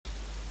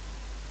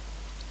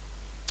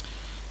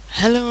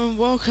Hello and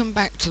welcome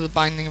back to the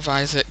Binding of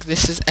Isaac.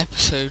 This is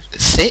episode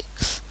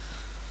 6.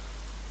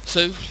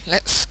 So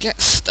let's get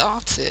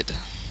started.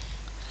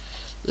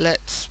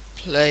 Let's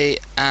play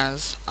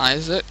as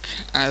Isaac,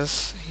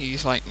 as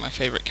he's like my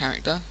favourite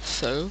character.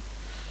 So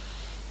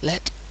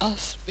let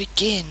us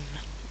begin.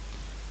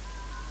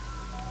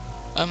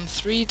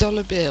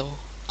 $3 bill.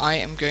 I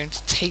am going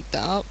to take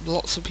that up.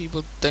 Lots of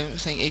people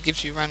don't think it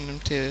gives you random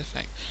tier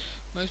effect.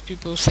 Most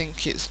people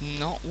think it's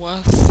not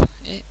worth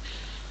it.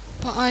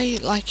 But I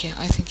like it.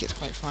 I think it's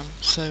quite fun.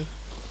 So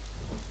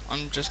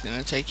I'm just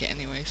gonna take it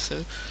anyway.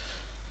 So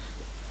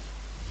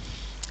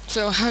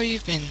how you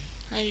been?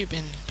 How you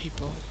been,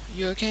 people?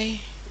 You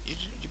okay?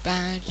 You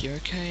bad? You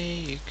okay?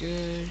 You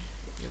good?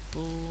 You're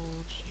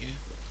bored?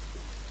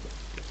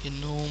 You're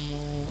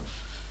normal?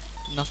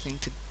 Nothing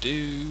to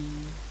do?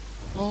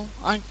 Well,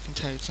 I can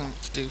tell you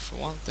something to do for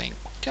one thing.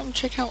 Come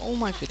check out all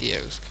my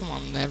videos. Come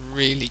on, they're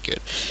really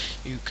good.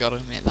 You gotta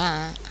admit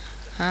that.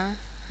 Huh?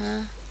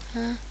 Huh?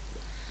 Huh?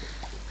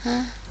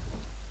 Huh?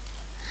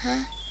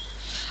 Huh?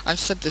 I've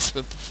said this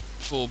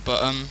before,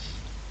 but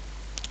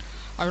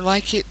I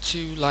like it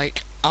to,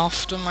 like,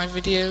 after my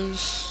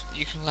videos,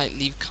 you can, like,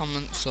 leave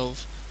comments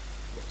of,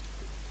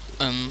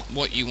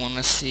 what you want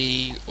to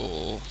see,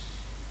 or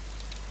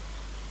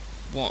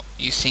what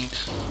you think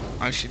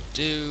I should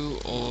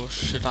do, or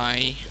should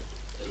I,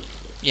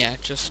 yeah,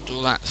 just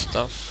all that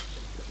stuff.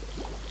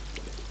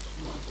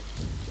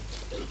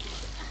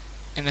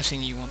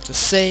 Anything you want to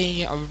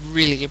say, I would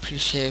really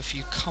appreciate if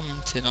you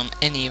commented on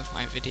any of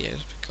my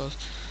videos, because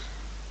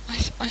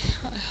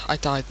I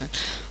died then.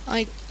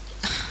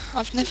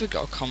 I've never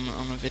got a comment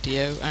on a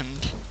video,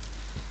 and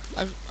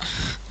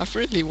I've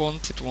really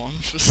wanted one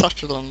for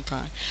such a long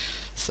time.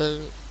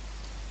 So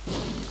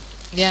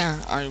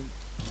yeah, I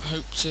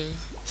hope to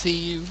see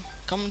you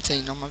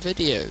commenting on my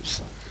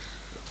videos.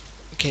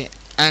 Okay,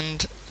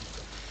 and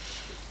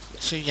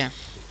so yeah.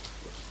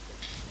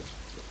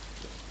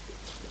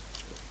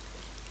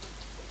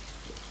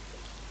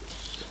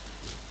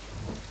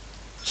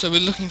 So we're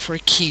looking for a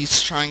key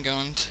to try and go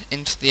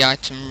into the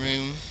item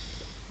room.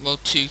 Well,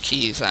 2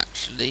 keys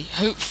actually.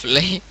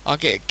 Hopefully I'll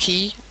get a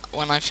key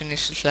when I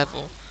finish this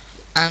level,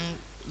 and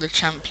the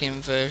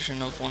champion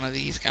version of one of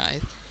these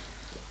guys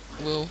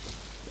will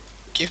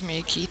give me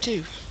a key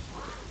too.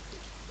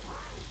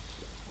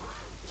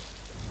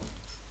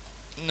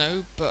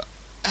 No, but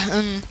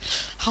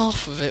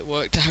half of it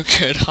worked out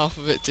good, half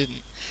of it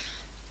didn't.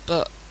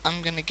 But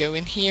I'm gonna go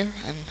in here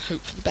and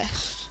hope for the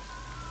best.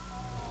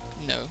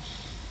 No.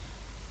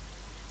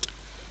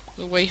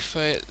 The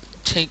wafer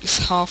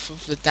takes half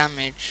of the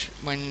damage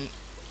when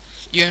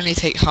you only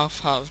take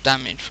half heart of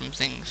damage from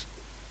things,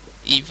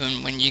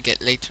 even when you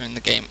get later in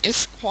the game.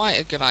 It's quite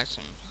a good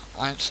item,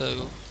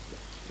 so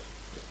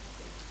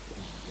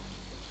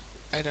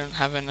I don't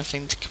have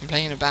anything to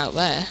complain about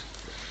there.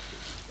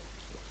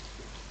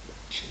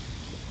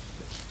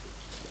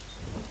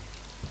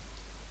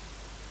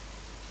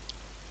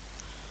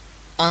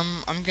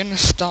 I'm gonna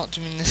start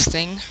doing this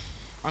thing.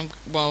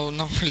 Well,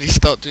 not really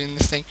start doing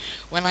this thing.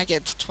 When I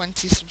get to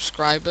 20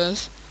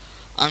 subscribers,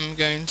 I'm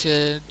going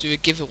to do a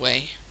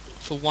giveaway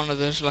for one of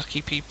those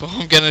lucky people.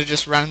 I'm gonna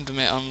just random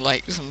it on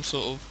like some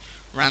sort of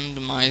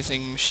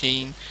randomizing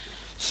machine.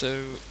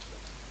 So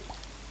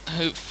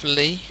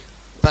hopefully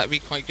that'd be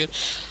quite good.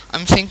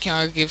 I'm thinking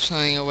I'll give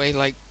something away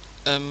like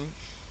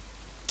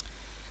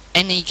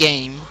any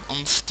game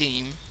on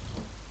Steam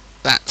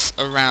that's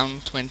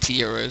around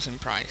 €20 in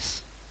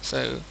price.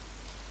 So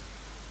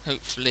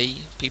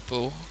hopefully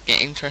people get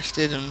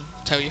interested and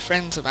tell your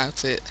friends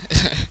about it,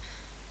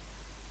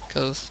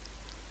 because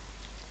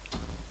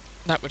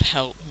that would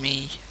help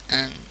me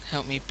and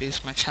help me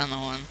boost my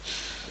channel. And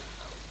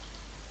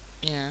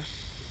yeah,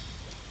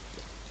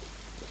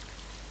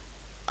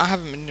 I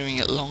haven't been doing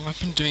it long. I've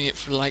been doing it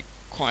for like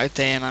quite a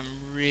day, and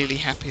I'm really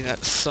happy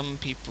that some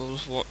people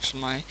have watched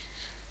my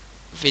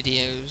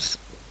videos,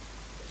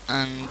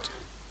 and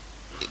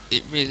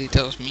it really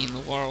does mean the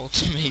world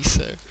to me.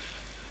 So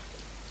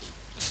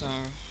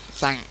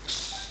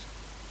thanks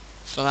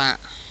for that.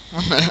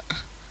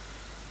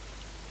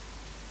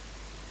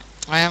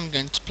 I am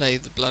going to play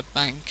the Blood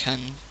Bank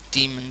and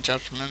Demon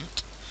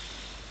Judgment,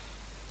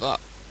 but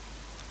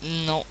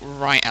not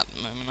right at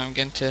the moment. I'm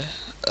going to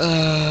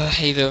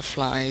Halo of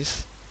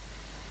Flies.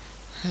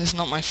 It's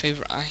not my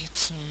favourite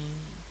item,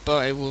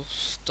 but it will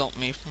stop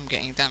me from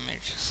getting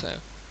damage.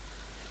 So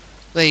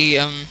they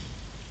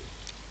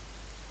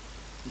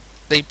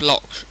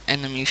block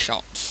enemy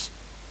shots,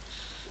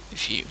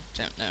 if you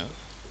don't know,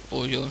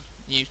 or you're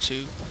new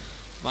to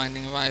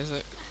Binding of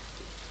Isaac.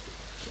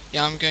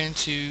 Yeah, I'm going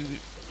to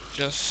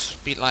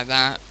just be like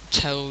that,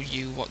 tell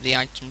you what the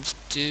items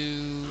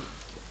do,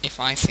 if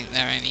I think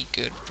they're any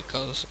good,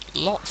 because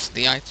lots of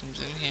the items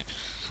in here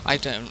I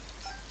don't.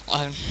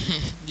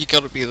 You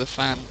gotta be the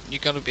fan. You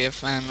gotta be a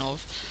fan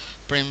of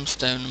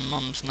Brimstone and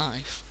Mum's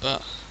Knife,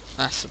 but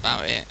that's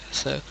about it.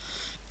 So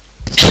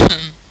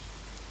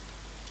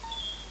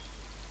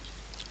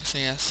so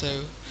yeah,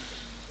 so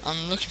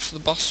I'm looking for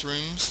the boss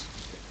rooms.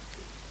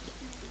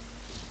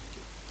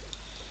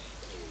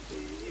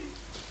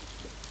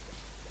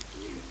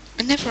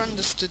 I never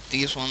understood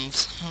these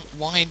ones.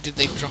 Why did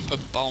they drop a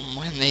bomb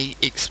when they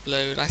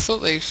explode? I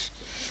thought they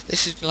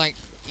should, like,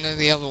 you know,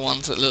 the other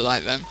ones that look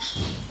like them.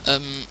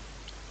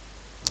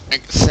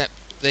 Except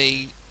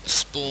they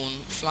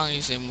spawn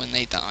flies in when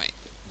they die.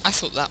 I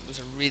thought that was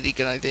a really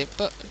good idea,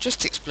 but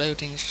just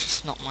exploding is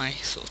just not my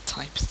sort of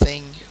type of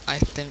thing. I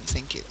don't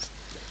think it's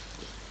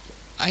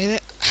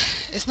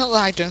not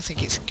that I don't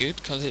think it's good,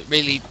 because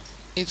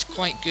it's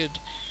quite good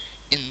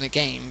in the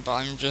game, but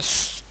I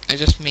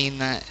just mean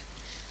that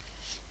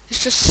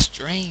it's just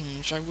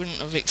strange. I wouldn't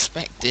have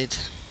expected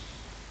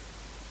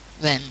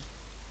then.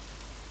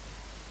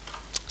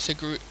 So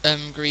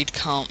greed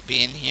can't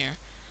be in here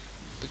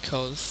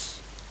because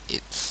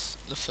it's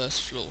the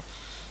first floor.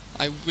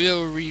 I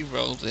will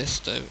re-roll this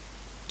though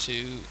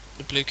to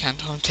the blue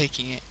candle. I'm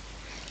taking it.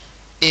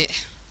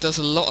 It does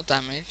a lot of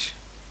damage.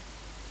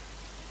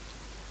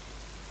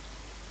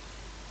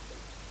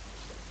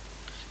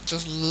 It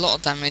does a lot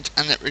of damage,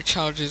 and it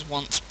recharges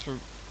once per.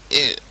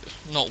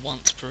 Not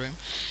once per room.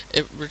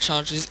 It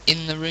recharges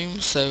in the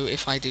room. So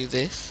if I do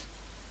this,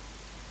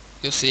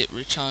 you'll see it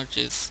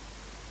recharges,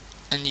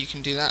 and you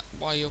can do that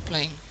while you're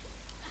playing.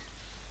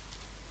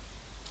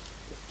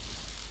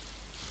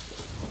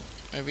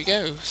 There we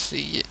go.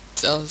 See, it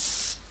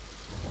does.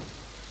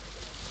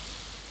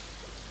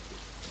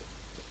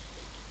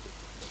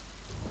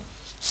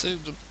 So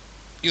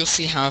you'll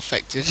see how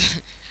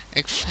effective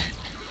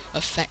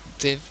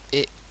effective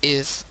it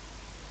is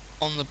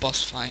on the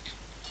boss fight.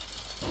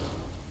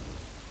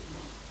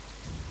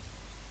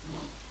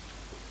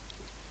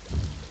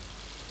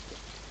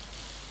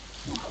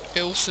 It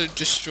also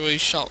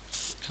destroys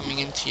shots coming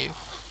into you.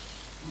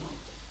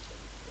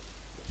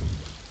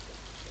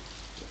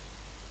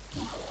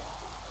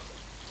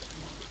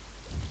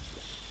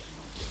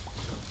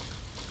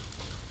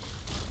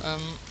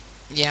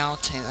 Yeah, I'll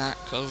take that,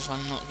 because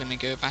I'm not going to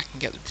go back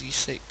and get the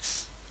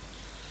D6.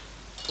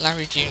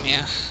 Larry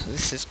Jr.,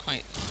 this is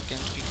going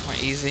to be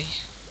quite easy.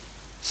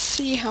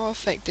 See how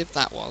effective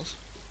that was.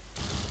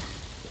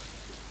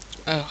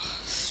 Oh,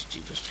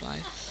 stupid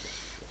fly.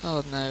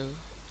 Oh no.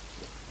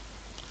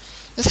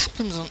 This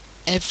happens on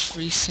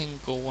every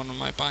single one of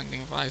my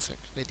Binding of Isaac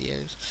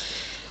videos.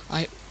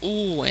 I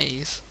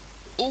always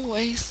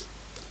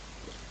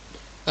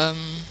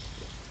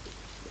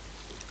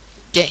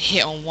get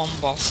hit on one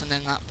boss, and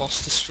then that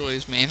boss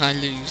destroys me and I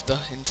lose the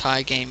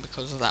entire game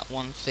because of that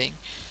one thing.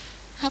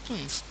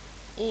 Happens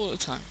all the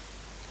time.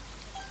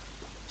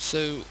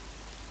 So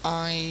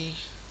I'm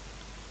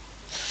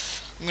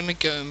gonna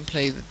go and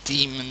play the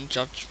Demon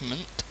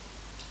Judgment.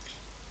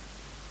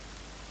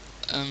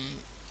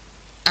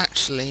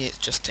 Actually it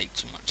just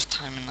takes too much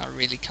time and I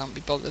really can't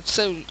be bothered.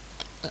 So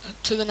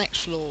to the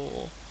next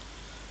floor.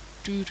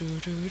 Do do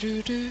do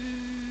do do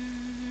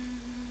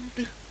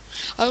do.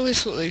 I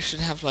always thought they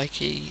should have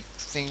like a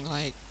thing,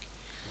 like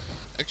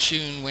a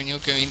tune when you're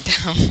going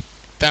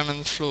down on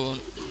the floor,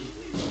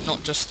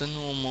 not just the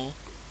normal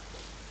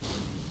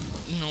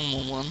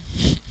one.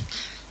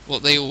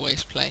 What they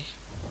always play.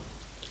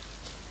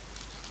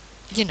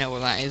 You know what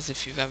that is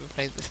if you've ever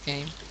played this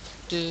game.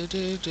 Do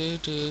do do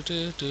do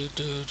do do do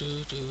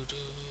do do do.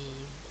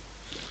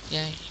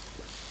 Yeah.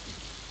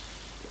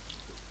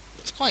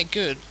 It's quite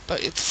good,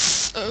 but it's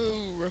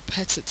so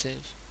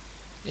repetitive.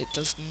 It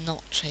does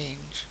not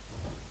change.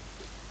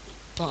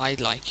 But I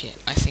like it.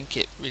 I think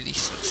it really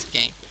suits the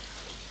game.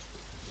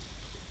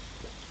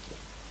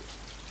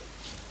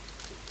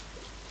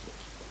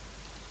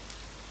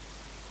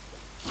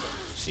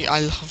 See, I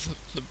love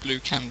the blue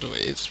candle.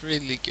 It's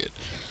really good.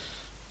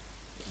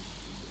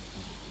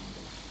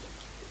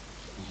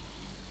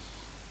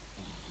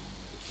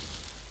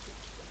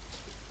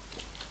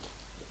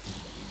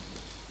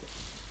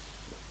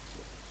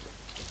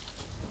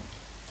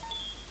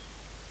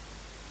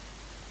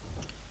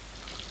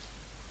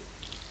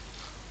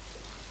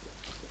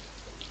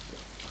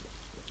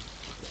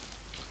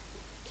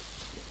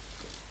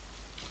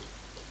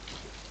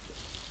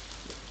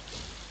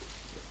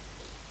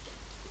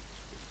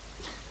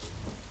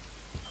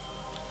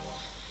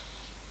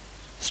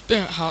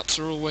 Spirit hearts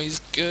are always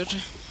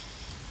good.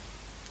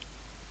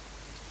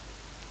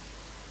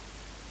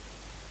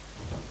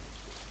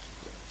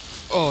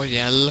 Oh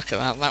yeah, look at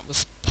that. That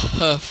was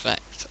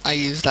perfect. I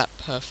used that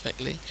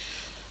perfectly.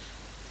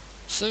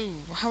 So,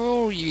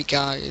 how are you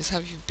guys?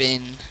 Have you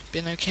been?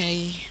 Been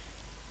okay?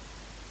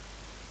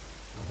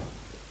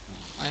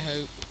 I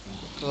hope,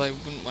 because I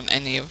wouldn't want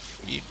any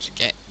of you to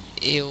get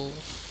ill.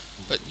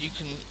 But you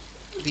can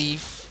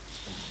leave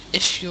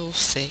if you're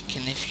sick,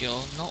 and if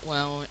you're not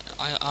well,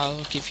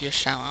 I'll give you a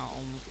shout out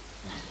on.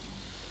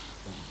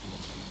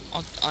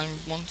 I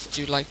want to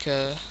do like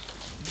a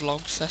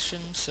vlog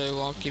session, so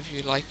I'll give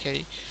you like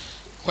a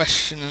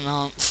question and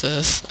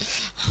answers.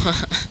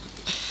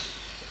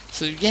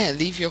 So yeah,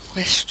 leave your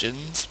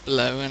questions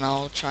below, and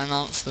I'll try and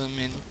answer them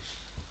in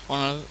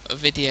a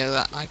video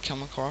that I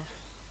come across.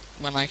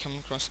 When I come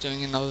across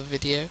doing another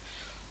video,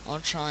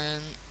 I'll try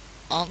and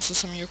answer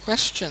some of your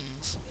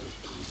questions.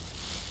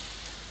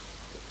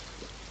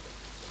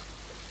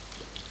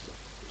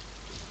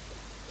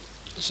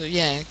 So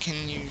yeah,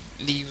 can you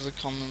leave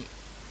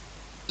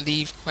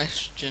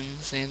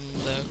questions in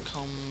the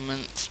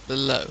comments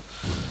below.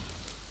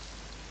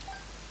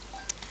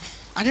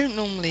 I don't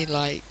normally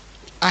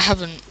I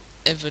haven't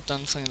ever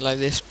done something like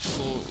this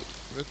before,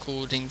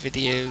 recording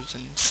videos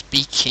and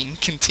speaking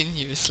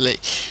continuously,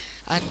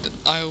 and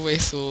I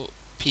always thought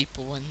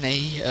people, when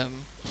they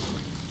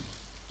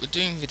were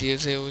doing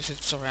videos, they always said,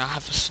 sorry, I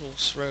have a sore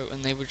throat,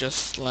 and they were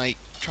just like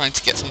trying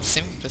to get some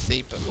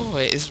sympathy, but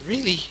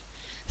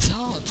it's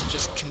hard to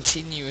just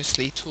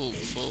continuously talk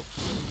for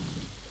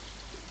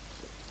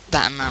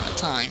that amount of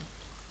time.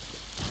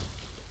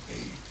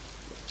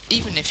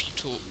 Even if you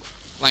talk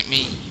like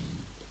me,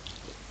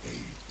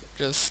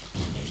 just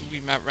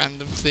talking about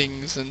random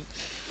things, and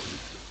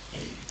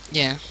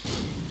yeah.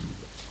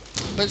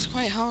 But it's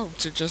quite hard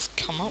to just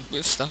come up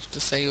with stuff to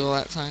say all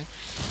that time.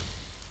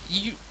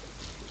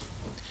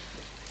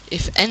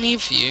 If any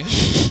of you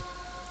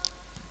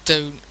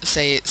don't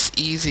say it's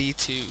easy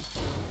to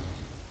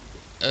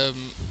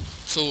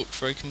talk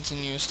for a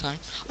continuous time,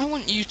 I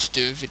want you to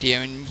do a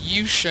video and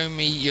you show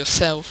me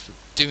yourself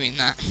doing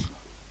that,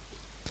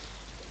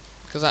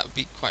 because that would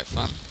be quite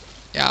fun.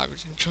 Yeah, I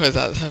would enjoy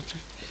that.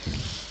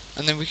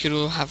 And then we could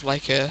all have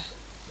like a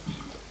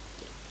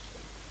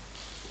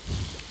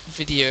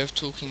video of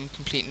talking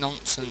complete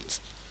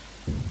nonsense.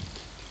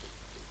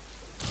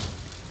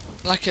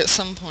 Like at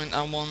some point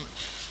I want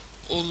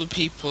all the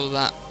people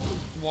that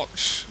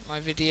watch my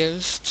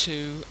videos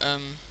to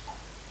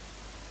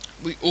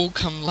we all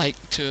come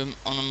like to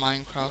on a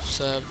Minecraft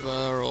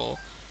server, or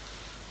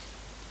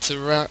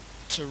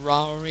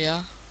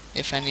Terraria,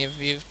 if any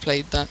of you have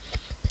played that.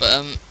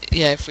 But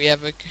yeah, if I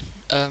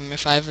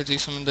ever do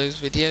some of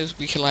those videos,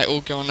 we could like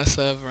all go on a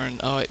server,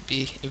 and oh, it'd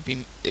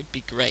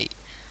be great.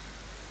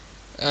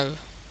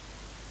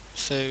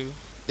 So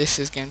this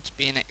is going to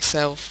be an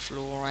Excel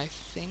floor, I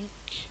think.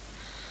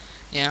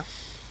 Yeah.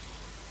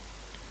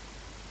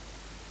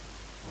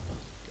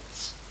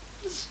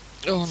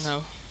 Oh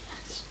no.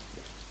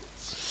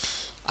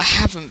 I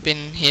haven't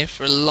been here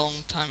for a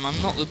long time.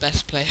 I'm not the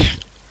best player.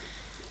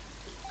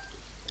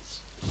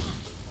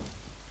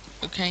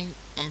 Okay,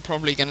 I'm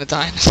probably gonna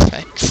die in a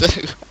sec, so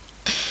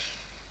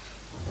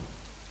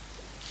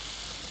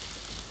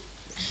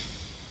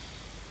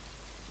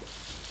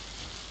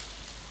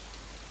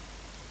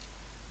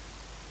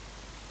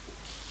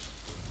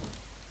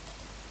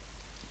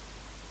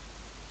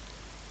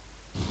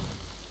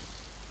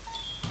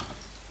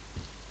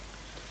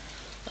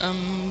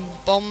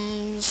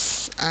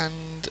bombs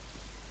and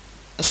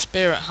a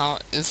spirit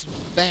heart is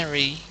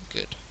very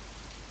good.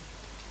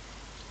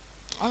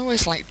 I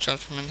always like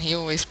Judgment. He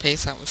always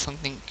pays out with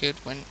something good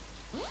when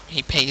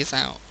he pays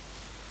out.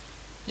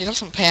 He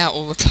doesn't pay out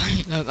all the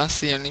time though, that's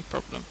the only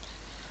problem.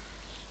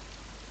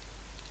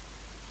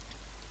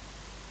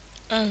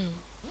 Oh,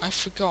 I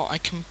forgot, I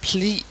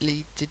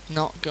completely did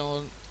not go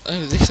on.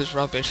 Oh, this is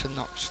rubbish and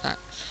not that.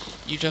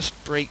 You just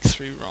break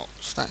through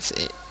rocks, that's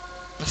it.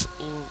 That's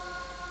all.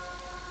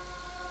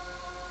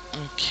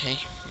 Okay,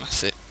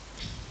 that's it.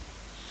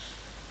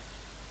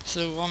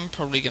 So I'm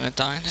probably gonna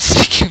die in a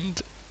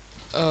second.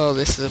 Oh,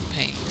 this is a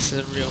pain, this is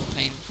a real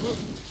pain.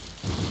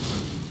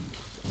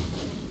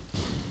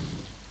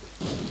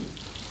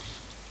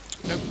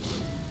 Nope.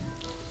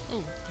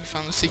 Oh, you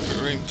found the secret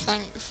room,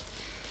 thanks.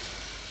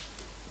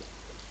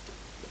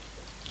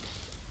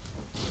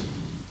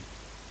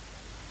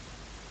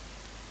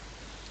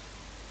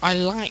 I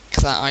like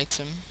that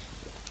item,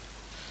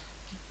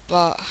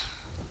 but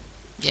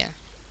yeah.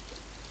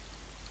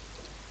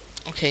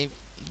 Okay,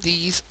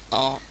 these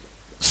are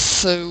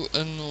so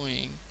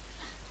annoying.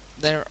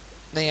 They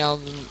are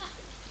one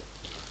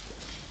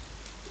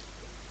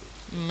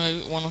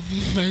of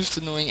the most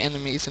annoying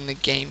enemies in the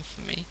game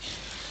for me.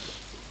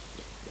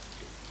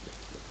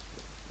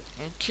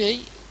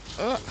 Okay.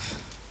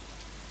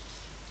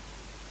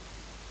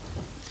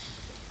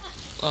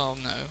 Oh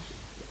no.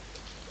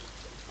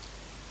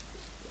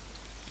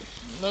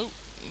 Nope.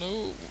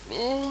 No.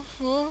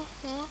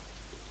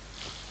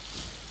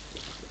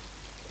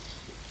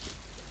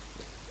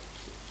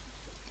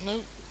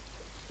 Nope.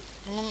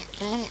 Come on,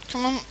 come on,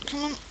 come on,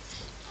 come on.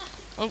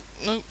 Oh,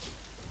 no.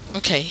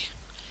 Okay.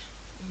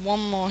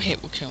 One more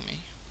hit will kill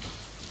me.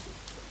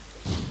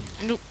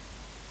 Nope.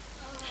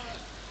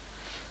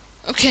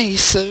 Okay,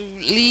 so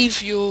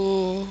leave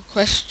your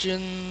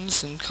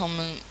questions and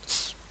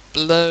comments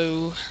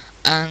below,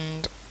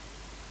 and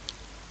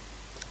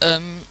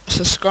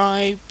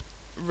subscribe,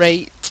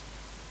 rate,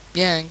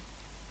 yeah,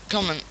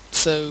 comment.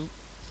 So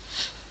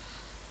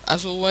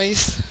as always,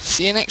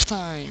 see you next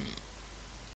time.